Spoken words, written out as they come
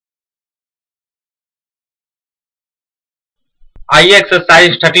आइए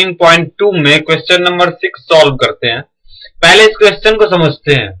एक्सरसाइज 13.2 में question number 6 solve करते हैं। पहले इस क्वेश्चन को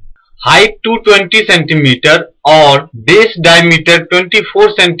समझते हैं। हाइट 220 सेंटीमीटर और बेस डायमीटर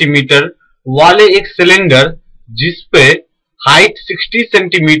 24 सेंटीमीटर वाले एक सिलेंडर जिसपे हाइट 60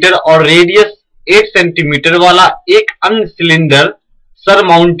 सेंटीमीटर और रेडियस 8 सेंटीमीटर वाला एक अन्य सिलेंडर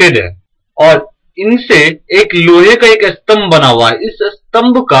सरमाउंटेड है और इनसे एक लोहे का एक स्तंभ बना हुआ है। इस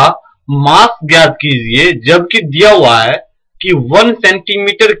स्तंभ का मास ज्ञात कीजिए, जबकि दिया हुआ है कि 1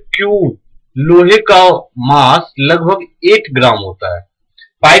 सेंटीमीटर क्यूब लोहे का मास लगभग 8 ग्राम होता है।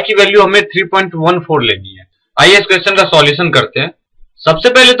 पाई की वैल्यू हमें 3.14 लेनी है। आइए इस क्वेश्चन का सॉल्यूशन करते हैं। सबसे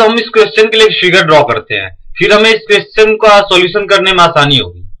पहले तो हम इस क्वेश्चन के लिए एक फिगर ड्रॉ करते हैं, फिर हमें इस क्वेश्चन का सॉल्यूशन करने में आसानी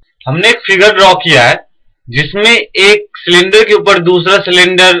होगी। हमने एक फिगर ड्रॉ किया है जिसमें एक सिलेंडर के ऊपर दूसरा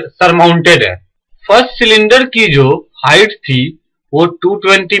सिलेंडर सरमाउंटेड है। फर्स्ट सिलेंडर की जो हाइट थी वो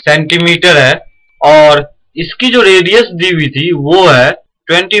 220 सेंटीमीटर है और इसकी जो रेडियस दी हुई थी वो है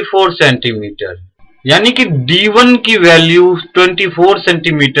 24 सेंटीमीटर, यानी कि D1 की वैल्यू 24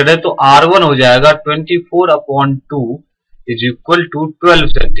 सेंटीमीटर है, तो R1 हो जाएगा 24/2 is equal to 12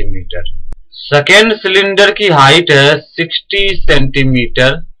 centimetre. Second cylinder की हाइट है 60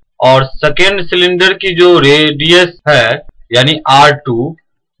 सेंटीमीटर और सेकेंड सिलेंडर की जो रेडियस है यानी R2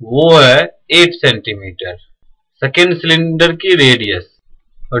 वो है 8 सेंटीमीटर। सेकेंड सिलेंडर की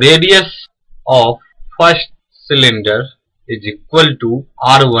radius of first cylinder is equal to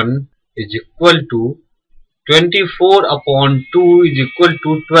R1 is equal to 24/2 is equal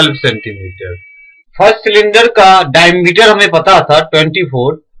to 12 centimetre. First cylinder का डायमीटर हमें पता था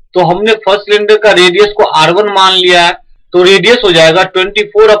 24, तो हमने फर्स्ट सिलेंडर का रेडियस को R1 मान लिया है, तो रेडियस हो जाएगा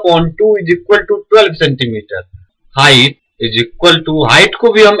 24/2 is equal to 12 centimetre. Height is equal to, height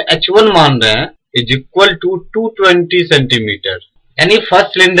को भी हम H1 मान रहे हैं, इज इक्वल टू 220 सेंटीमीटर, यानी फर्स्ट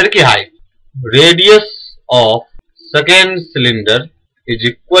सिलेंडर की height. Radius of second cylinder is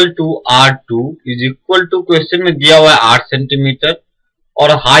equal to R2 is equal to, question में दिया हुआ है 8 सेंटीमीटर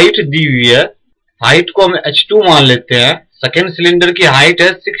और हाइट दी हुई है, हाइट को हम H2 मान लेते हैं। सेकेंड सिलेंडर की हाइट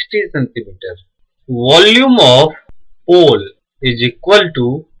है 60 centimetre. Volume of pole is equal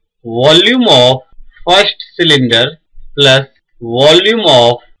to volume of first cylinder plus volume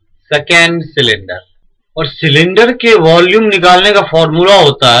of second cylinder, और सिलेंडर के वॉल्यूम निकालने का फॉर्मूला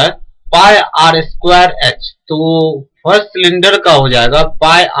होता है पाई R स्क्वायर H, तो फर्स्ट सिलेंडर का हो जाएगा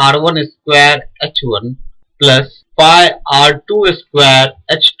पाई R1 square H1 plus pi R2 square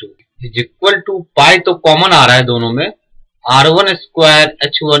H2 is equal to, पाई तो कॉमन आ रहा है दोनों में, R1 square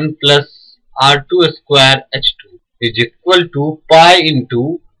H1 plus R2 square H2 is equal to pi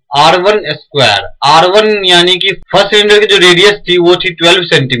into R1 square. R1 यानी कि फर्स्ट सिलेंडर की जो रेडियस थी वो थी 12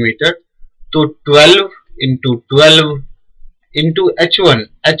 सेंटीमीटर, तो 12 इंटू 12 इंटू H1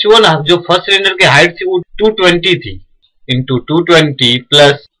 जो फर्स्ट सिलेंडर की हाइट थी वो 220 थी, इंटू 220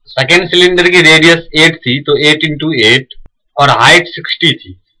 प्लस सेकेंड सिलेंडर की रेडियस 8 थी, तो 8 इंटू 8 और हाइट 60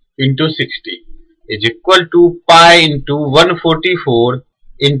 थी, into 60 is equal to pi into 144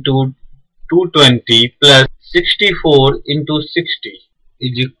 into 220 plus 64 into 60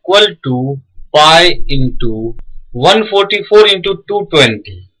 is equal to pi into 144 into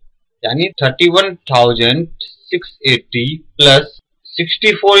 220 यानी 31,680 प्लस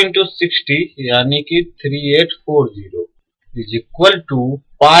 64 इंटू 60 यानी कि 3840 is equal to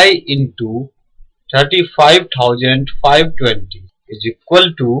pi into 35,520 is equal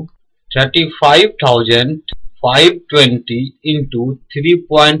to 35,520 into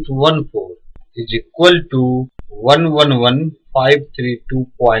 3.14 is equal to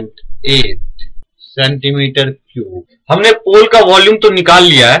 111,532.8 centimetre cube. हमने पोल का volume तो निकाल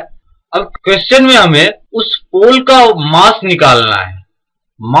लिया है, अब क्वेश्चन में हमें उस पोल का मास निकालना है।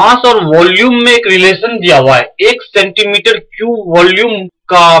 मास और वॉल्यूम में एक रिलेशन दिया हुआ है, 1 सेंटीमीटर क्यूब वॉल्यूम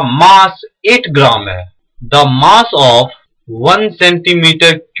का मास 8 ग्राम है। The mass of 1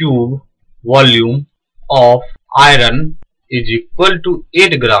 centimetre cube volume of iron is equal to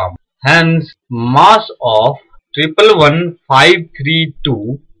 8 gram. Hence, mass of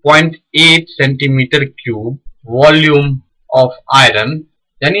 111,532.8 centimetre cube volume of iron,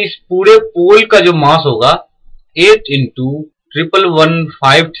 यानी इस पूरे पोल का जो मास होगा 8 into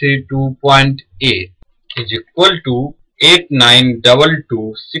 111,532.8 is equal to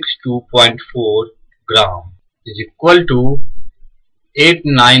 892262.4 gram is equal to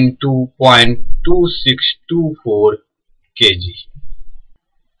 892.2624 kg.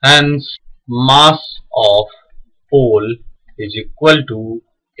 Hence, mass of pole is equal to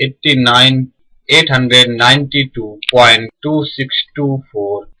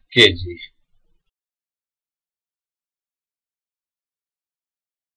 892.2624 kg.